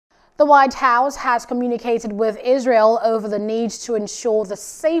The White House has communicated with Israel over the need to ensure the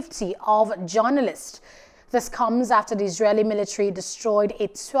safety of journalists. This comes after the Israeli military destroyed a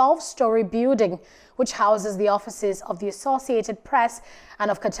 12-story building which houses the offices of the Associated Press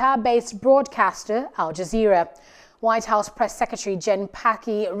and of Qatar-based broadcaster Al Jazeera. White House Press Secretary Jen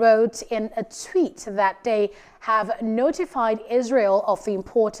Psaki wrote in a tweet that they have notified Israel of the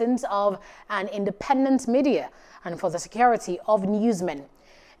importance of an independent media and for the security of newsmen.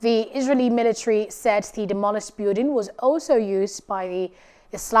 The Israeli military said the demolished building was also used by the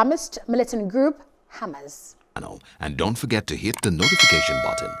Islamist militant group Hamas. And don't forget to hit the notification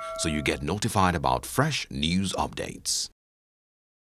button so you get notified about fresh news updates.